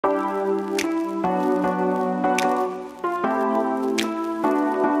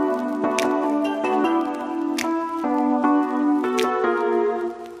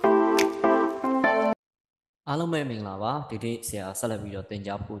ပဲမင်္ဂလာပါဒီနေ့ဆရာဆက်လက်ပြီးတော့သင်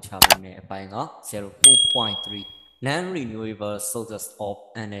ကြားပို့ချပေးမယ့်အပိုင်းက04.3 non-renewable sources of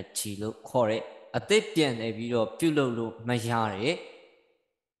energy လို့ခေါ်တဲ့အသစ်ပြန်နေပြီးတော့ပြုလုပ်လို့မရတဲ့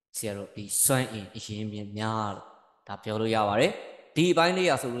ဆရာတို့ဒီစွမ်းအင်အရင်းမြစ်များလို့ဒါပြောလို့ရပါတယ်ဒီအပိုင်းလေး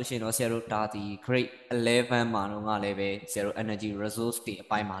ရဆိုလို့ရှိရင်တော့ဆရာတို့ဒါဒီ grade 11မှာတော့ကလည်းပဲဆရာတို့ energy resource တွေအ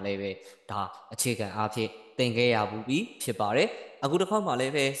ပိုင်းမှာလည်းပဲဒါအခြေခံအားဖြင့်သင်ခဲ့ရပြီးဖြစ်ပါတယ်အခုတစ်ခါမှလ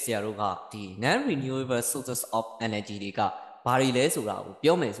ည်းပဲဆရာတို့ကဒီ non-renewable sources of energy တွေကဘာတွေလဲဆိုတာကို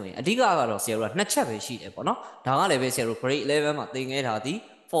ပြောမယ်ဆိုရင်အဓိကကတော့ဆရာတို့ကနှစ်ချက်ပဲရှိတယ်ပေါ့နော်ဒါကလည်းပဲဆရာတို့ grade 11မှာသင်ခဲ့တာဒီ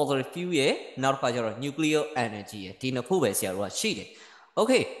fossil fuel ရဲ့နောက်တစ်ခါကျတော့ nuclear energy ရဲ့ဒီနှစ်ခုပဲဆရာတို့ကရှိတယ်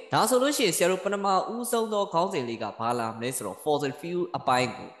Okay ဒါဆိုလို့ရှိရင်ဆရာတို့ပထမဦးဆုံးသောခေါင်းစဉ်လေးကဘာလာမလဲဆိုတော့ fossil fuel အပိုင်း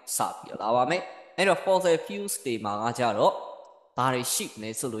ကိုစပြီးလာပါမယ်အဲ့တော့ fossil fuels တွေမှာကကြတော့ဘာတွေရှိမလဲ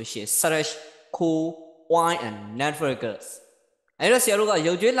ဆိုလို့ရှိရင် slash coal oil and natural gas အဲ့တော့ဆရာတို့က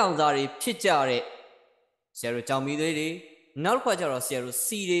ရုပ်ကြွေးလောင်စာတွေဖြစ်ကြတဲ့ဆရာတို့ကြောင်မီးသွေးတွေနောက်တစ်ခါကျတော့ဆရာတို့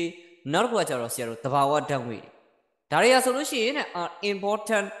စီတွေနောက်တစ်ခါကျတော့ဆရာတို့သဘာဝဓာတ်ငွေတွေဒါတွေကဆိုလို့ရှိရင်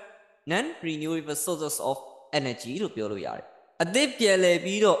important non renewable sources of energy လို့ပြောလို့ရတယ်အသစ်ပြန်လည်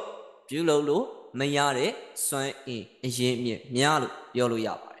ပြီးတော့ပြုလုပ်လို့မရတဲ့စွမ်းအင်အရင်းမြစ်များလို့ပြောလို့ရ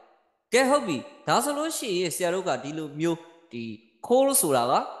ပါတယ်ကဲဟုတ်ပြီဒါဆိုလို့ရှိရင်ဆရာတို့ကဒီလိုမျိုးဒီခိုးဆိုတာ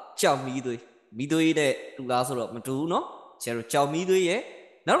ကကြောင်မီးသွေးမီးသွေးနဲ့တူလားဆိုတော့မတူဘူးเนาะဆရာတို့ကြောင်မီးသွေးရဲ့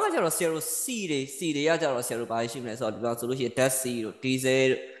နောက်ကကျတော့ဆရာတို့စီတွေကကြတော့ဆရာတို့ဘာရှိမလဲဆိုတော့ဒီမှာဆိုလို့ရှိရင်ဓာတ်ဆီတို့ဒီဇယ်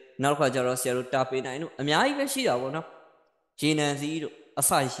တို့နောက်ကကျတော့ဆရာတို့တာပေနိုင်တို့အများကြီးပဲရှိတာပေါ့နော်ရေနံစီတို့အ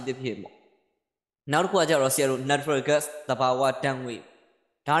စရှိတဲ့ဖြစ်ပေါ့နောက်တစ်ခုကကျတော့ဆရာတို့ natural gas သဘာဝဓာတ်ငွေ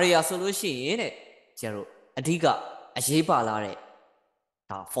ဒါတွေကဆိုလို့ရှိရင်တဲ့ဆရာတို့အဓိကအရေးပါလာတဲ့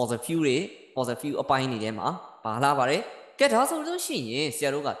ဒါ fossil fuel တွေ fossil fuel အပိုင်းတွေထဲမှာပါလာပါတယ်ကဲဒါဆိုလို့ရှိရင်ဆရာ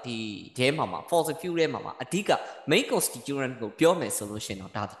တို့ကဒီထဲမှာ fossil fuel ထဲမှာအဓိက main constituent ကိုပြောမယ်ဆိုလို့ရှိရင်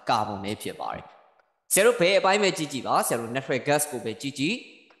တော့ဒါကာဗွန်ပဲဖြစ်ပါတယ်ဆရာတို့ဘယ်အပိုင်းပဲကြည့်ကြည့်ပါဆရာတို့ natural gas ကိုပဲကြည့်ကြည့်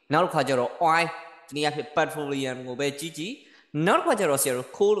နောက်တစ်ခါကျတော့ oil ဒီနေ့အဖြစ် petroleum ကိုပဲကြည့်ကြည့်နောက်တစ်ခါကျတော့ဆရာတို့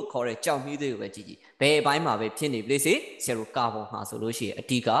coal လို့ခေါ်တဲ့ကြောင်မီးသွေးကိုပဲကြည့်ကြည့်ဘယ်အပိုင်းမှာပဲဖြစ်နေပြီလေဆရာတို့ကာဗွန်ဟာဆိုလို့ရှိရင်အ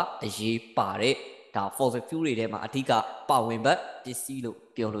ဓိကအရေးပါတဲ့ဒါ fossil fuel တွေထဲမှာအဓိကပါဝင်ဘက်ပစ္စည်းလို့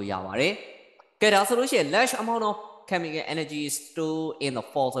ပြောလို့ရပါတယ်ကဲဒါဆိုလို့ရှိရင် large amount of chemical energy is stored in the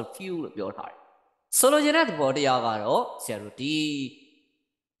fossil fuel လို့ပြောထားတယ်ဆိုလိုချင်တဲ့သဘောတရားကတော့ဆရာတို့ဒီ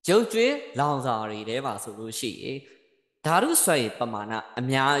ရုပ်ကြွေးလောင်စာတွေထဲမှာဆိုလို့ရှိရင်ဓာတုစွမ်းရည်ပမာဏအ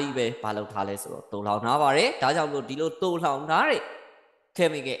များကြီးပဲမလုပ်ထားလဲဆိုတော့တိုးလောင်ထားပါတယ်ဒါကြောင့်မို့ဒီလိုတိုးလောင်ထားတဲ့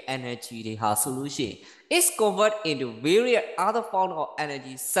chemical energy တွေဟာဆိုလို့ရှိရင် is convert into various other forms of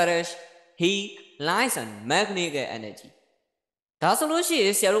energy such as heat light and magnetic energy ဒါဆိုလို့ရှိရ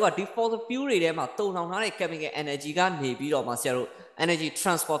င်ဆရာတို့ကဒီ fossil fuel တွေထဲမှာတုံလောင်ထားတဲ့ chemical energy ကနေပြီးတော့မှဆရာတို့ energy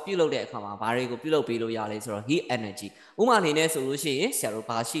transport ပြုလုပ်တဲ့အခါမှာဘာတွေကိုပြုလုပ်ပေးလို့ရလဲဆိုတော့ heat energy ဥပမာအနေနဲ့ဆိုလို့ရှိရင်ဆရာတို့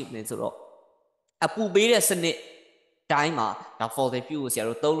ဘာရှိမလဲဆိုတော့အပူပေးတဲ့စနစ်တိုင်းမှာဒါ fossil fuel ကိုဆရာ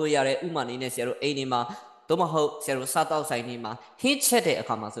တို့သုံးလို့ရတယ်ဥပမာအနေနဲ့ဆရာတို့အိမ်တွေမှာသို့မဟုတ်ဆရာတို့စားတောက်ဆိုင်တွေမှာ heat ချက်တဲ့အ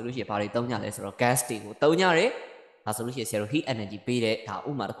ခါမှာဆိုလို့ရှိရင်ဘာတွေသုံးကြလဲဆိုတော့ gas တွေကိုသုံးကြတယ်ဒါဆိုလို့ရှိရင်ဆရာတို့ heat energy ပေးတဲ့ဒါ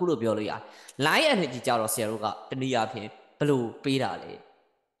ဥပမာတစ်ခုလို့ပြောလို့ရတယ် light energy ကြတော့ဆရာတို့ကတနည်းအားဖြင့်ဘယ်လိုပေးတာလဲ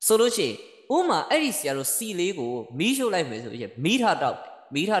ဆိုလို့ရှိရင်ဥမာအဲ့ဒီဆရာတို့စီလေးကိုမီးရှို့လိုက်မယ်ဆိုရင်မီးထားတောက်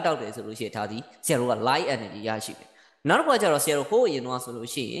တယ်ဆိုလို့ရှိရင်ဒါဒီဆရာတို့က light energy ရရှိတယ်နောက်တစ်ခါကျတော့ဆရာတို့ဟိုးအရင်တော့ဆိုလို့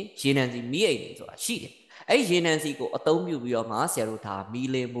ရှိရင်ရေနံစီမီးအိမ်တွေဆိုတာရှိတယ်အဲ့ရေနံစီကိုအသုံးပြုပြီးတော့မှဆရာတို့ဒါမီး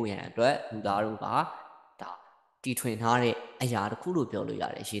လင်းမှုရန်အတွက်လူသားတို့ကဒါတီထွင်ထားတဲ့အရာတစ်ခုလို့ပြောလို့ရ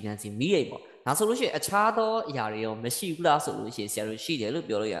တယ်ရေနံစီမီးအိမ်ပေါ့ဒါဆိုလို့ရှိရင်အခြားသောအရာတွေရောမရှိဘူးလားဆိုလို့ရှိရင်ဆရာတို့ရှိတယ်လို့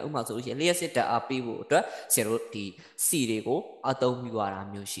ပြောလို့ရတယ်ဥပမာဆိုလို့ရှိရင်လျှက်စစ်ဓာတ်အားပေးဖို့အတွက်ဆရာတို့ဒီစီတွေကိုအသုံးပြုရတာ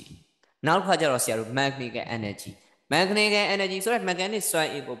မျိုးရှိတယ်နောက်တစ်ခါကျတော့ဆရာတို့ magnetic energy ဆိုတဲ့ mechanic စွမ်း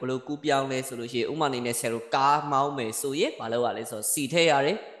အင်ကိုဘယ်လိုကူးပြောင်းလဲဆိုလို့ရှိရင်ဥပမာအနေနဲ့ဆရာတို့ကားမောင်းမယ်ဆိုရင်မလုပ်ရလဲဆိုတော့စီထည့်ရတ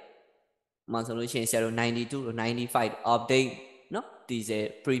ယ်ဥပမာဆိုလို့ရှိရင်ဆရာတို့92 to 95 update နော် diesel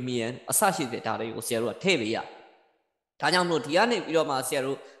premium အစရှိတဲ့ဒါတွေကိုဆရာတို့ကထည့်ပေးရဒါကြောင့်မို့ဒီကနေပြီးတော့မှဆရာ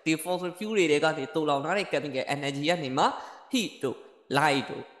တို့ဒီ fossil fuel တွေကနေတူလောင်ထားတဲ့ chemical energy ကနေမှ heat တို့ light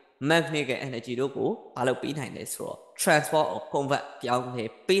တို့ magnetic energy တို့ကိုဘာလို့ပေးနိုင်လဲဆိုတော့ transport or convert ပြောင်းလဲ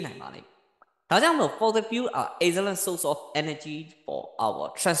ပေးနိုင်ပါလိမ့်ဒါကြောင့်မို့ fossil fuel are excellent source of energy for our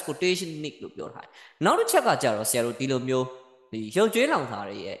transportation need လို့ပြောထားတယ်နောက်တစ်ချက်ကကြတော့ဆရာတို့ဒီလိုမျိုးဒီရုပ်ကြွေးလောင်စာ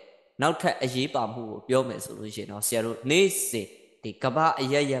တွေရဲ့နောက်ထပ်အရေးပါမှုကိုပြောမယ်ဆိုလို့ရှိရင်တော့ဆရာတို့နေ့စဉ်ဒီကမ္ဘာအ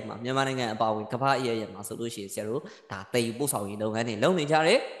ရက်ရက်မှာမြန်မာနိုင်ငံအပါအဝင်ကမ္ဘာအရက်ရက်မှာဆိုလို့ရှိရင်ဆရာတို့ဒါတည်ယူပို့ဆောင်ရေးလုပ်ငန်းတွေလုပ်နေကြတ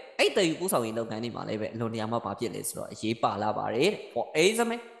ယ်အဲ့တည်ယူပို့ဆောင်ရေးလုပ်ငန်းတွေမှာလည်းပဲအလွန်တရာမှဘာဖြစ်လဲဆိုတော့အရေးပါလာပါတယ် for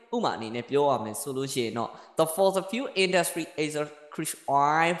example ဥပမာအနေနဲ့ပြောရမယ်ဆိုလို့ရှိရင်တော့ the fossil fuel industry is a crude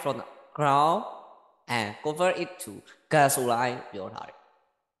oil from the ground and convert it to gasoline ပြောထားတယ်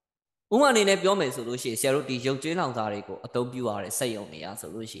ဥပမာအနေနဲ့ပြောမယ်ဆိုလို့ရှိရင်ဆရာတို့ဒီရုပ်ကြွေးလောင်စာတွေကိုအသုံးပြုရတဲ့စက်ရုံတွေကဆို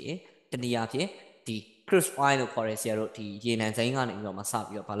လို့ရှိရင်တနည်းအားဖြင့်ဒီ cruise oil လို့ခေါ်တဲ့ဆရာတို့ဒီရေနံစိမ်းကနေပြီးတော့မှစ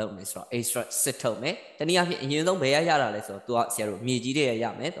ပြီးတော့မလုပ်မယ်ဆိုတော့ extra စစ်ထုတ်မယ်တနည်းအားဖြင့်အရင်ဆုံးဘယ်ရတာလဲဆိုတော့သူကဆရာတို့မြေကြီးတွေရ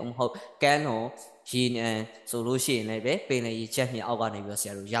မယ်သို့မဟုတ်ကမ်းတော်ရေနံဆိုလို့ရှိရင်လည်းပဲပင်လယ်ရေချက်မြအောက်ကနေပြီးတော့ဆ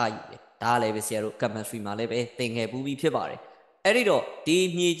ရာတို့ရယူတယ်ဒါလည်းပဲဆရာတို့ chemistry မှာလည်းပဲသင်ခဲ့ပူးပြီးဖြစ်ပါတယ်အဲ့ဒီတော့ဒီ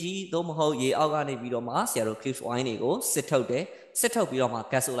မြေကြီးသို့မဟုတ်ရေအောက်ကနေပြီးတော့မှဆရာတို့ cruise oil တွေကိုစစ်ထုတ်တယ်စစ်ထုတ်ပြီးတော့မှ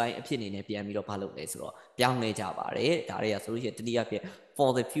gasoline အဖြစ်အနေနဲ့ပြန်ပြီးတော့မလုပ်လဲဆိုတော့ပြောင်းလဲကြပါတယ်ဒါတွေကဆိုလို့ရှိရင်တနည်းအားဖြင့် for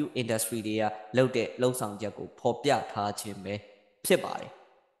the fuel industry တွေကလုပ်တဲ့လှုပ်ဆောင်ချက်ကိုဖော်ပြထားခြင်းပဲဖြစ်ပါတယ်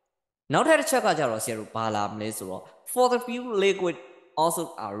နောက်ထပ်တစ်ချက်ကကြတော့ဆရာတို့ဘာလာမလဲဆိုတော့ for the fuel liquid also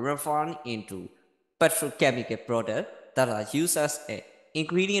are refined into petrochemical product that are used as an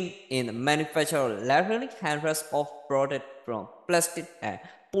ingredient in the manufacture of literally hundreds of product from plastic and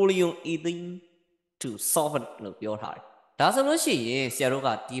polyethylene to solvent လို့ပြောထားတယ်ဒါဆိုလို့ရှိရင်ဆရာတို့က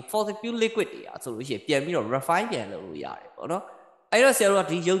ဒီ for the fuel liquid တွေอ่ะဆိုလို့ရှိရင်ပြန်ပြီးတော့ refine ပြန်လုပ်လို့ရတယ်ပေါ့နော်အဲ့တော့ဆရာတို့က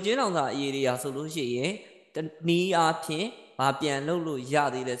ဒီရုပ်ချင်းအောင်စာအရေးတွေอ่ะဆိုလို့ရှိရင်နီးအားဖြင့်ဘာပြန်လုပ်လို့ရ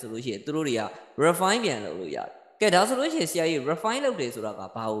သေးလဲဆိုလို့ရှိရင်သူတို့တွေက refine ပြန်လုပ်လို့ရတယ်ကဲဒါဆိုလို့ရှိရင်ဆရာကြီး refine လုပ်တယ်ဆိုတာက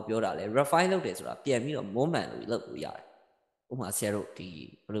ဘာကိုပြောတာလဲ refine လုပ်တယ်ဆိုတာပြန်ပြီးတော့မွမ်းမံလို့လုပ်လို့ရတယ်ဥပမာဆရာတို့ဒီ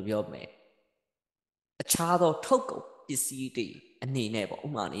ဘယ်လိုပြောမလဲအခြားသောထုတ်ကုန်ပစ္စည်းတွေအနေနဲ့ပေါ့ဥ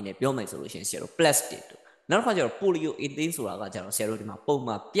ပမာအနေနဲ့ပြောမယ်ဆိုလို့ရှိရင်ဆရာတို့ plastic တို့နောက်တစ်ခါကျတော့ polyethylene ဆိုတာကကျတော့ဆရာတို့ဒီမှာပုံ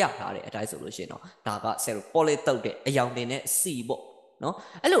မှန်ပြထားတဲ့အတိုင်းဆိုလို့ရှိရင်တော့ဒါကဆရာတို့ poly တုတ်တဲ့အယောင်တင်နဲ့စီပေါ့နော်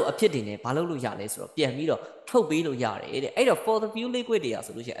အဲ့လိုအဖြစ်တင်နဲ့ဘာလုပ်လို့ရလဲဆိုတော့ပြန်ပြီးတော့ထုတ်ပေးလို့ရတယ်တဲ့အဲ့တော့ for the fuel liquid တွေက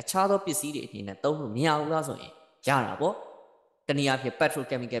ဆိုလို့ရှိရင်အခြားသောပစ္စည်းတွေအနေနဲ့သုံးလို့မရဘူးလားဆိုရင်ရတာပေါ့တနည်းအားဖြင့်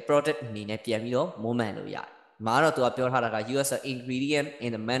petrochemical product အနေနဲ့ပြန်ပြီးတော့မွမ်းမံလို့ရတယ်မှာတော့သူကပြောထားတာက US ingredient in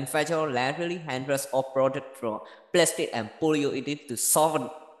the manufacture literally hundreds of product from plastic and polyethylene to solvent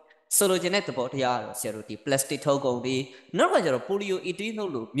ဆိုလိုချင်တဲ့သဘောတရားတော့ဆရာတို့ဒီ plastic ထုတ်ကုန်တွေနောက်ကကျတော့ polyethylene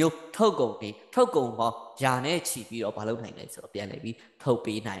လို့မျိုးထုတ်ကုန်တွေထုတ်ကုန်ပေါင်းယာနဲ့ချီပြီးတော့မလုပ်နိုင်လဲဆိုတော့ပြန်လည်ပြီးထုတ်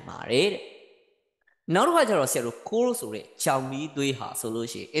ပေးနိုင်ပါတယ်တဲ့နောက်တစ်ခါကျတော့ဆရာတို့ coal ဆိုတဲ့ကြောင်မီးသွေးဟာဆိုလို့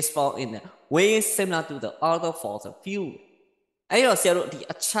ရှိရင် is found in the way similar to the other fossil fuel အဲ့တော့ဆရာတို့ဒီ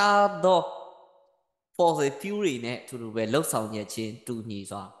အခြားသော fossil fuel တွေနဲ့အတူတူပဲလှုပ်ဆောင်ရခြင်းတူညီ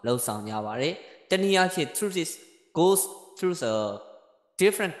စွာလှုပ်ဆောင်ကြပါတယ်တနည်းအားဖြင့် through this goes through the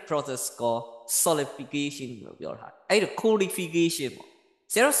different process called solidification လို့ပြောထားတယ်အဲ့ဒါ codification ပေါ့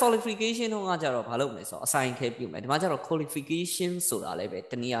ဆရာတို့ solidification တော့ကကြတော့ဘာလုပ်မလဲဆိုတော့အဆိုင်ခဲပြုမယ်ဒီမှာကျတော့ codification ဆိုတာလည်းပဲ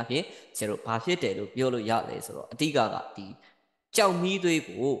တနည်းအားဖြင့်ဆရာတို့ဘာဖြစ်တယ်လို့ပြောလို့ရတယ်ဆိုတော့အတိကကဒီကြောက်မီးသွေး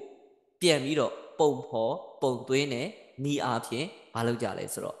ကိုပြန်ပြီးတော့ပုံဖော်ပုံသွင်းနဲ့နီးအားဖြင့်ဘာလုပ်ကြလဲ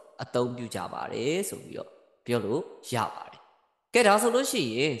ဆိုတော့အသုံးပြုကြပါတယ်ဆိုပြီးတော့ပြောလို့ရပါတယ်ကဲဒါဆိုလို့ရှိ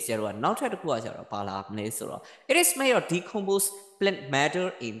ရင်ဆရာတို့ကနောက်ထပ်တစ်ခုကကျတော့ဘာလာမလဲဆိုတော့ it is made of decomposed plant matter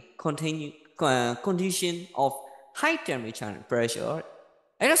in condition of high temperature and pressure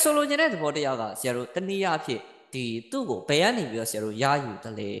အဲ့တော့ဆိုလိုချင်တဲ့သဘောတရားကဆရာတို့တနည်းအားဖြင့်ဒီသူ့ကိုဘယ်ကနေပြီးတော့ဆရာတို့ရယူတ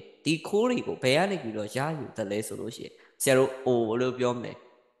ယ်လဲဒီခိုးတွေကိုဘယ်ကနေပြီးတော့ရယူတယ်လဲဆိုလို့ရှိရင်ဆရာတို့အိုလို့ပြောမယ်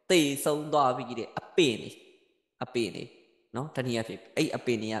သေဆုံးသွားပြီးတဲ့အပင်နေနော်တနည်းအားဖြင့်အဲ့အပ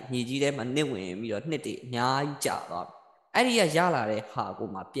င်တွေကမြေကြီးထဲမှာနစ်ဝင်ပြီးတော့နှစ်တွေအများကြီးကြာသွားပြီအဲ့ဒီကရလာတဲ့ဟာကို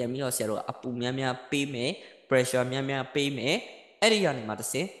မှပြန်ပြီးတော့ဆရာတို့အပူများများပေးမယ် pressure များများပေးမယ်အဲ့ဒီကနေမှတစ်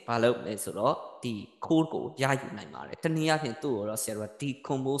စင်ဘာလုပ်လဲဆိုတော့ဒီခိုးကိုရယူနိုင်ပါတယ်တနည်းအားဖြင့်သူ့ကိုတော့ဆရာတို့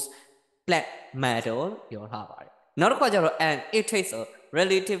decompose plant matter ပြောထားပါတယ်နောက်တစ်ခါကျတော့ and it takes a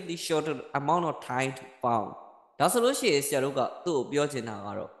relatively shorter amount of time to found ဒါဆိုလို့ရှိရင်ဆရာတို့ကသူ့ကိုပြောချင်တာက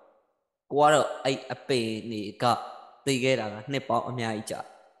တော့ကိုကတော့အဲ့အပင်တွေကသိခဲ့တာကနှစ်ပေါင်းအများကြီးကြာ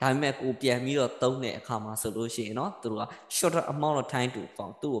ဒါပေမဲ့ကိုပြန်ပြီးတော့သုံးတဲ့အခါမှာဆိုလို့ရှိရင်เนาะသူတို့က shorter amount of time to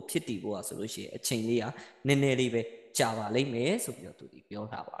found သူ့ကိုဖြစ်တည်ဖို့ဆိုလို့ရှိရင်အချိန်လေးကနည်းနည်းလေးပဲကြာပါလိမ့်မယ်ဆိုပြီးတော့သူဒီပြော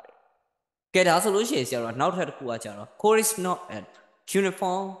ထားပါတယ်ကဲဒါဆိုလို့ရှိရင်ဆရာတို့ကနောက်ထပ်တစ်ခုကကြာတော့ core is not an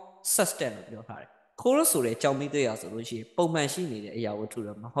uniform system လို့ပြောထားတယ် core ဆိုတဲ့ကြောင်မီးသွေးရဆိုလို့ရှိရင်ပုံမှန်ရှိနေတဲ့အရာဝတ္ထု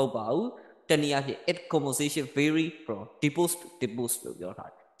တော့မဟုတ်ပါဘူးတနည်းအားဖြင့် it composition vary from depose to depose လို့ပြော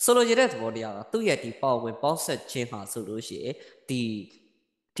ထားတယ်ဆိုလိုချင်တဲ့သဘောတရားကသူ့ရဲ့ဒီပေါဝင်ပေါက်ဆက်ခြင်းမှာဆိုလို့ရှိရင်ဒီ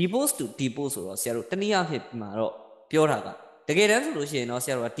depose to depose ဆိုတော့ဆရာတို့တနည်းအားဖြင့်မှာတော့ပြောတာကတကယ်တမ်းဆိုလို့ရှိရင်တော့ဆ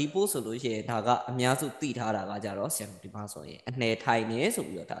ရာတို့က depose ဆိုလို့ရှိရင်ဒါကအများစုသိထားတာကကြတော့ဆရာတို့ဒီမှာဆိုရင်အနှဲထိုင်နေဆို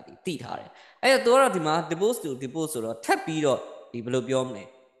ပြီးတော့ဒါသိထားတယ်အဲ့တော့သူကတော့ဒီမှာ depose to depose ဆိုတော့ထပ်ပြီးတော့ဒီဘယ်လိုပြောမလဲ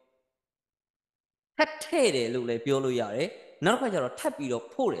ထပ်ထဲ့တယ်လို့လည်းပြောလို့ရတယ်နောက်တစ်ခါကျတော့ထပ်ပြီးတော့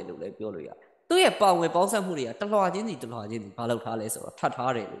ဖို့တယ်လို့လည်းပြောလို့ရတယ်သူ့ရဲ့ပါဝင်ပေါင်းစပ်မှုတွေကတလွှာချင်းစီဘာလုပ်ထားလဲဆိုတော့ထပ်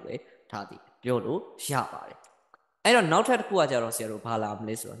ထားတယ်လို့ပဲထားသည်ပြောလို့ရပါတယ်အဲ့တော့နောက်ထပ်တစ်ခုကကြတော့ဆရာတို့ဘာလာမ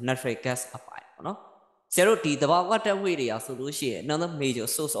လဲဆိုတော့ natural gas အပိုင်းပေါ့နော်ဆရာတို့ဒီသဘာဝဓာတ်ငွေ့တွေကဆိုလို့ရှိရင် another major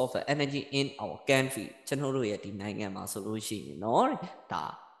source of energy in our country ကျွန်တော်တို့ရဲ့ဒီနိုင်ငံမှာဆိုလို့ရှိရင်เนาะဒါ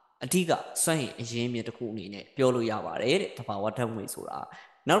အဓိကစွမ်းရည်အရင်းမြစ်တစ်ခုအနေနဲ့ပြောလို့ရပါတယ်တဲ့သဘာဝဓာတ်ငွေ့ဆိုတာ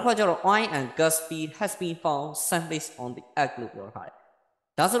နောက်တစ်ခါကျတော့ oil and gas field has been found someplace on the earth လို့ပြောထားတယ်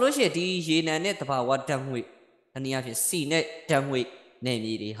ဒါ ဒါဆိုလို့ရှိရင်ဒီရေနံနဲ့တဘာဝဓာတ်ငွေ့တနည်းအားဖြင့်စီနဲ့ဓာတ်ငွေ့နယ်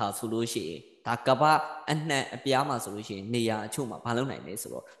မြေတွေဟာဆိုလို့ရှိရင်ဒါကမ္ဘာအနှံ့အပြားမှာဆိုလို့ရှိရင်နေရာအချို့မှာဘာလုပ်နိုင်လဲ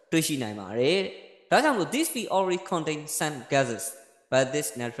ဆိုတော့တွေ့ရှိနိုင်ပါတယ်ဒါကြောင့်မို့ this we already contain some gases but this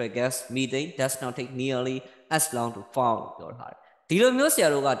natural gas methane does not take nearly as long to form ပြောထားတယ်ဒီလိုမျိုးဆရာ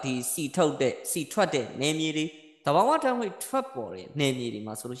တို့ကဒီစီထုတ်တဲ့စီထွက်တဲ့နယ်မြေတွေတဘာဝဓာတ်ငွေ့ထွက်ပေါ်တဲ့နယ်မြေတွေ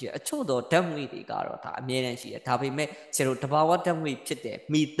မှာဆိုလို့ရှိရင်အချို့သောဓာတ်ငွေ့တွေကတော့ဒါအမြဲတမ်းရှိတယ်ဒါပေမဲ့ဆရာတို့တဘာဝဓာတ်ငွေ့ဖြစ်တဲ့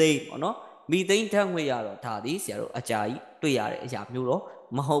မီသိန်းပေါ့နော်မီသိန်းဓာတ်ငွေ့ရတော့ဒါဒီဆရာတို့အကြာကြီးတွေ့ရတဲ့အရာမျိုးတော့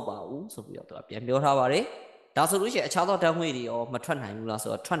မဟုတ်ပါဘူးဆိုပြီးတော့သူကပြန်ပြောထားပါတယ်ဒါဆိုလို့ရှိရင်အခြားသောဓာတ်ငွေ့တွေရောမထွက်နိုင်ဘူးလားဆို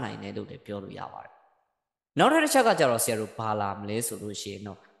တော့ထွက်နိုင်တယ်လို့လည်းပြောလို့ရပါတယ်နောက်တစ်ချက်ကကြတော့ဆရာတို့ဘာလာမလဲဆိုလို့ရှိရင်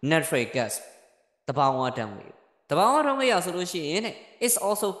တော့ natural gas တဘာဝဓာတ်ငွေ့တဘာဝဓာတ်ငွေ့ရဆိုလို့ရှိရင် is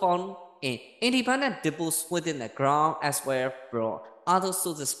also found in independent deposits within the ground as well from other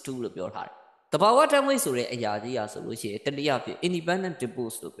sources too လို့ပြောထားတယ်တဘာဝဓာတ်ငွေ့ဆိုတဲ့အရာကြီးရာဆိုလို့ရှိရင်တနည်းအားဖြင့် independent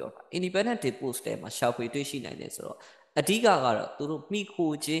deposits လို့ပြောတာ independent deposits ထဲမှာရှာဖွေတွေ့ရှိနိုင်တယ်ဆိုတော့အဓိကကတော့သူတို့မိ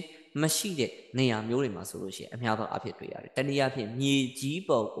ခိုခြင်းမရှိတဲ့နေရာမျိုးတွေမှာဆိုလို့ရှိရင်အများဆုံးအဖြစ်တွေ့ရတယ်တနည်းအားဖြင့်မြေကြီး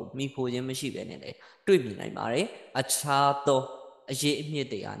ပေါ်ကိုမိခိုခြင်းမရှိဘဲနဲ့လည်းတွေ့မြင်နိုင်ပါတယ်အခြားသောအရေးအမြစ်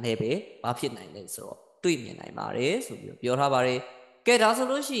တွေဟာလည်းပဲဘာဖြစ်နိုင်လဲဆိုတော့တွေ့မြင်နိုင်ပါတယ်ဆိုပြီးပြောထားပါတယ်ကဲဒါဆို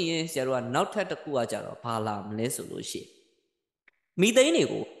လို့ရှိရင်ဆရာတို့ကနောက်ထပ်တစ်ခုကကြတော့ဘာလာမလဲဆိုလို့ရှိရင်မီသိန်းတွေ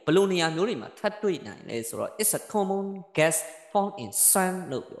ကိုဘယ်လိုနေရာမျိုးတွေမှာထပ်တွေ့နိုင်လဲဆိုတော့ it's a common gas found in sun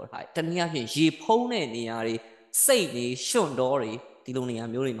လို့ပြောထားတယ်တနည်းအားဖြင့်ရေဖုံးတဲ့နေရာတွေစိတ်တွေရွှွန့်တော်တွေဒီလိုနေရာ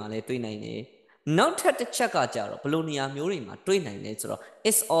မျိုးတွေမှာလည်းတွေ့နိုင်တယ်နောက်ထပ်တစ်ချက်ကကြတော့ဘယ်လိုနေရာမျိုးတွေမှာတွေ့နိုင်လဲဆိုတော့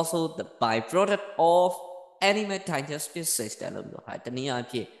it's also the byproduct of animal digestive system လို့ပြောထားတယ်တနည်းအား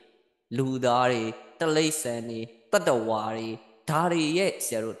ဖြင့်လူသားတွေတလိษံတွေတတ္တဝါတွေဒါတွေရဲ့ဆ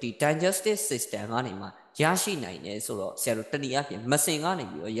ရာတို့ဒီ digestive system ကနေမှရရှိနိုင်တယ်ဆိုတော့ဆရာတို့တနည်းအားဖြင့်မစင်ကနေ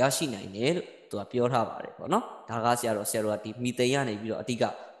ပြီးတော့ရရှိနိုင်တယ်လို့သူကပြောထားပါတယ်ပေါ့နော်ဒါကဆရာတို့ကဒီမီသိန်းကနေပြီးတော့အဓိက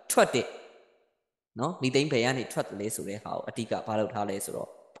ထွက်တဲ့နော်မီသိန်းဘယ်ကနေထွက်တယ်လဲဆိုတဲ့ဟာကိုအဓိကဘာလုပ်ထားလဲဆိုတော့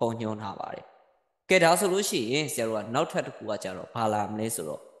ဖုံညွှန်းထားပါတယ်ကဲဒါဆိုလို့ရှိရင်ဆရာတို့ကနောက်ထပ်တစ်ခုကကြတော့ဘာလာမလဲဆို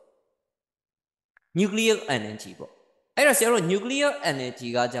တော့ nuclear energy ပေါ့အဲ့တော့ဆရာတို့ nuclear energy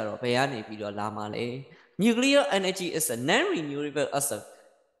ကကြတော့ဘယ်ကနေပြီးတော့လာမှာလဲ nuclear energy is a non-renewable as a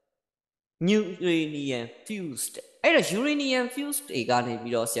uranium fused အဲ့တော့ uranium fused တွေကနေ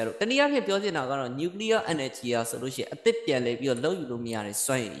ပြီးတော့ဆရာတို့တနည်းအားဖြင့်ပြောချင်တာကတော့ nuclear energy อ่ะဆိုလို့ရှိရင်အသစ်ပြန်လဲပြီးတော့လုပ်ယူလို့မရတဲ့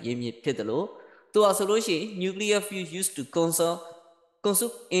စွမ်းရည်မြစ်ဖြစ်တယ်လို့သူอ่ะဆိုလို့ရှိရင် nuclear fuse used to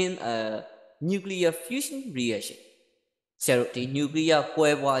consume in a nuclear fusion reaction ဆရာတို့ဒီ nuclear ကွဲ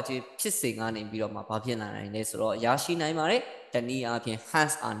ပွားခြင်းဖြစ်စဉ်ကနေပြီးတော့မှဘာဖြစ်လာနိုင်လဲဆိုတော့ရရှိနိုင်ပါတယ်တနည်းအားဖြင့်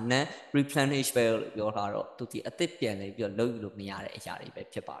hence are non replenishable လို့ပြောထားတော့သူဒီအသစ်ပြန်လဲပြီးတော့လုပ်ယူလို့မရတဲ့အရာတွေပဲ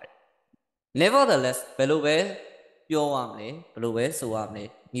ဖြစ်ပါတယ် nevertheless ဘယ်လိုပဲပြောရမလဲဘယ်လိုပဲဆိုရမလဲ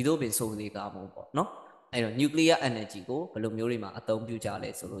ညီတို့ပင်ဆိုလေကားမို့ပေါ့နော်အဲ့တော့ nuclear energy ကိုဘယ်လိုမျိုးတွေမှာအသုံးပြုကြလဲ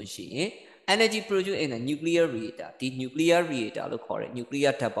ဆိုလို့ရှိရင် energy produced in a nuclear reactor ဒီ nuclear reactor လို့ခေါ်တဲ့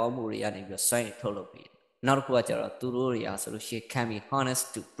nuclear ဓာတ်ပေါင်းမှုတွေကနေပြီးတော့စွမ်းရည်ထုတ်လုပ်ပြီးနောက်တစ်ခုကကျတော့သူတို့တွေအားဆိုလို့ရှိရင် can be harnessed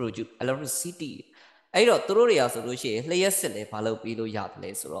to produce electricity အဲ့တော့သူတို့တွေအားဆိုလို့ရှိရင်လျှက်စစ်လဲဘာလုပ်ပြီးလို့ရတယ်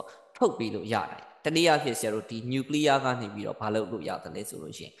လဲဆိုတော့ထုတ်ပြီးလို့ရတယ်တနည်းအားဖြင့်ဆရာတို့ဒီ nuclear ကနေပြီးတော့ဘာလုပ်လို့ရတယ်လဲဆို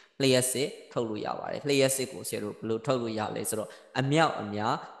လို့ရှိရင်လျှက်စစ်ထုတ်လို့ရပါတယ်လျှက်စစ်ကိုဆရာတို့ဘယ်လိုထုတ်လို့ရလဲဆိုတော့အမြောက်အ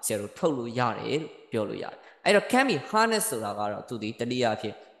များဆရာတို့ထုတ်လို့ရတယ်လို့ပြောလို့ရတယ်အဲ့တော့ can be harnessed ဆိုတာကတော့သူဒီတနည်းအားဖြ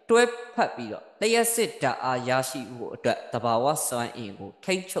င့်တွဲဖက်ပြီးတော့လျှက်စစ်ဓာတ်အားရရှိဖို့အတွက်တဘာဝစွမ်းအင်ကို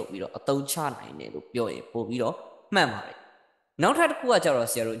ထိန်းချုပ်ပြီးတော့အသုံးချနိုင်တယ်လို့ပြောရင်ပို့ပြီးတော့မှန်ပါတယ်နောက်ထပ်တစ်ခုကကြတော့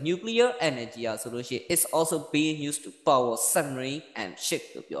ဆရာတို့ nuclear energy อ่ะဆိုလို့ရှိရင် is also being used to power submarine and ship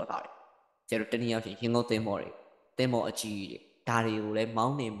လို့ပြောထားတယ်ဆရာတို့တနည်းအားဖြင့်ရင်ငုတ်သင်္ဘောတွေသင်္ဘောအကြီးကြီးတွေဒါတွေကိုလည်းမော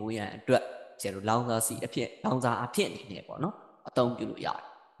င်းနေမိုးရန်အတွက်ဆရာတို့လောင်စာစီအဖြစ်လောင်စာအဖြစ်အနေနဲ့ပေါ့နော်အသုံးပြုလို့ရတယ်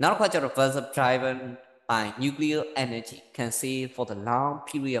နောက်တစ်ခါကျတော့ vessel driven by nuclear energy can sail for the long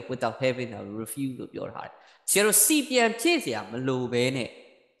period without having a refuel လို့ပြောထားတယ်ဆရာတို့စီပြန်ဖြည့်စရာမလိုဘဲနဲ့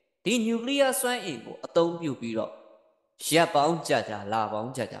ဒီ nuclear စွမ်းအင်ကိုအသုံးပြုပြီးတော့ရက်ပေါင်းကြာလာပေါ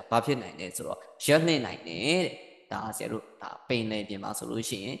င်းကြာဘာဖြစ်နိုင်လဲဆိုတော့ရက်နှိမ့်နိုင်တယ်တဲ့ဒါဆရာတို့ဒါပင်လယ်ပြင်မှာဆိုလို့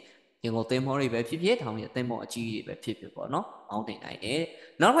ရှိရင်ရင်ကုန်သင်္ဘောတွေပဲဖြစ်ဖြစ်ထောင်ရသင်္ဘောအကြီးတွေပဲဖြစ်ဖြစ်ပေါ့နော်အောင်းတင်နိုင်တယ်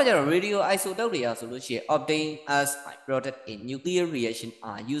နောက်တစ်ခါကျတော့ radio isotope တွေအားဆိုလို့ရှိရင် obtained as byproduct in nuclear reaction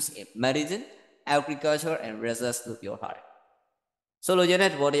are used in medicine agriculture and research လို့ပြောထားတယ်ဆိုလိုချင်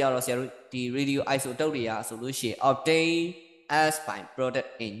တဲ့သဘောတရားတော့ဆရာတို့ဒီ radio isotope တွေအားဆိုလို့ရှိရင် obtained as byproduct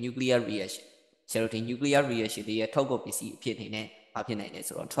in nuclear reaction ဆရာတို့ဒီ nuclear reaction တွေရဲ့ထုတ်ကုန်ပစ္စည်းအဖြစ်နေနဲ့ဘာဖြစ်နိုင်လဲ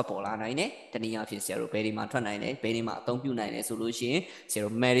ဆိုတော့ထွက်ပေါ်လာနိုင်တယ်တနည်းအားဖြင့်ဆရာတို့ဘယ်ဒီမှာထွက်နိုင်လဲဘယ်ဒီမှာအသုံးပြုနိုင်လဲဆိုလို့ရှိရင်ဆရာ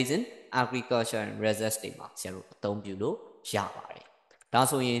တို့ medicine agriculture and research တွေမှာဆရာတို့အသုံးပြုလို့ရပါတယ်ဒါ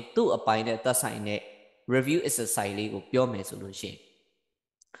ဆိုရင်သူ့အပိုင်းနဲ့သက်ဆိုင်တဲ့ review exercise လေးကိုပြောမယ်ဆိုလို့ရှိရင်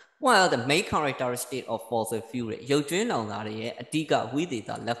One of the main characteristics of fossil fuel တွေရုပ်ကျွင်းလောင်စာတွေရဲ့အဓိကဝိသေသ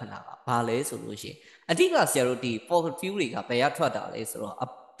လက္ခဏာကဘာလဲဆိုလို့ရှိရင်အဓိကဆရာတို့ဒီ fossil fuel တွေကဘယ်ရထွက်တာလဲဆိုတော့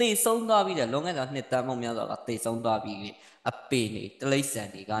သေဆုံးသွားပြီးတဲ့လွန်ခဲ့တဲ့နှစ်သန်းပေါင်းများစွာကသေဆုံးသွားပြီးအပေနေတလိษံ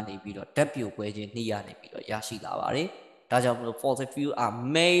တွေကနေပြီးတော့ဓာတ်ပြိုကွဲခြင်းနှိရနေပြီးတော့ရရှိလာပါတယ်။ဒါကြောင့်မလို့ fossil fuel are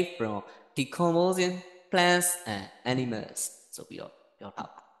made from decomposing plants and animals ဆိုပြီးတော့ပြောထား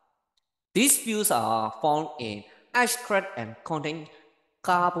ပါ These fuels are found in ash crust and contain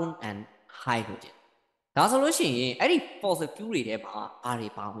carbon and hydrogen ဒါဆိုလို့ရှိရင်အဲ့ဒီ fossil fuel တွေထဲမှာဘာတွေ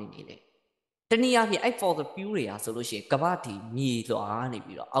ပါဝင်နေလဲတနည်းအားဖြင့်အဲ့ fossil fuel တွေဟာဆိုလို့ရှိရင်ကမ္ဘာဒီမြေလွှာနေ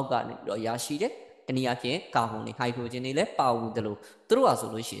ပြီးတော့အောက်ကနေပြီးတော့ရရှိတယ်တနည်းအားဖြင့်ကာဗွန်တွေဟိုက်ဒရိုဂျင်တွေလည်းပါဝင်တယ်လို့သူတို့ဟာဆို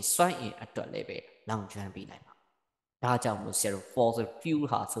လို့ရှိရင်စွမ်းအင်အတွက်လည်းပဲလောင်ကျွမ်းပေးနိုင်ပါဒါကြောင့်မို့ဆရာတို့ fossil fuel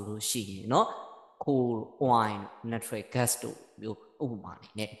ဟာဆိုလို့ရှိရင်เนาะ coal oil natural gas တို့မျိုးဥပမာနေ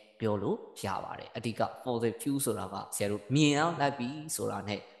နဲ့ပြောလို့ရပါတယ်အဓိက fossil fuel ဆိုတာကဆရာတို့မြင်အောင်လိုက်ပြီးဆိုတာ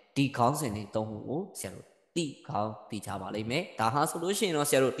နဲ့ဒီခေါင်းစဉ်တွေသုံးခုကိုဆရာတို့သိကောင်းသိကြပါလိမ့်မယ်ဒါဟာဆိုလို့ရှိရင်တော့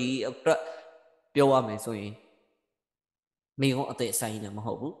ဆရာတို့ဒီအတွက်ပြောရမယ်ဆိုရင်မိကုံးအသက်အဆိုင်နဲ့မ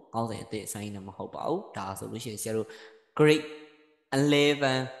ဟုတ်ဘူးခေါင်းစဉ်အသက်အဆိုင်နဲ့မဟုတ်ပါဘူးဒါဆိုလို့ရှိရင်ဆရာတို့ grade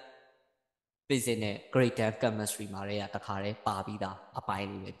 11 physics နဲ့ grade 10 chemistry မှာလည်းတခါတည်းပါပြီးသားအပိုင်း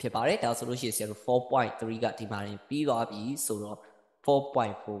လေးပဲဖြစ်ပါတယ်ဒါဆိုလို့ရှိရင်ဆရာတို့ 4.3 ကဒီမှာပြီးသွားပြီဆိုတော့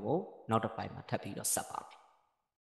 4.4 ကိုနောက်တစ်ပိုင်းမှာထပ်ပြီးတော့ဆက်ပါမယ်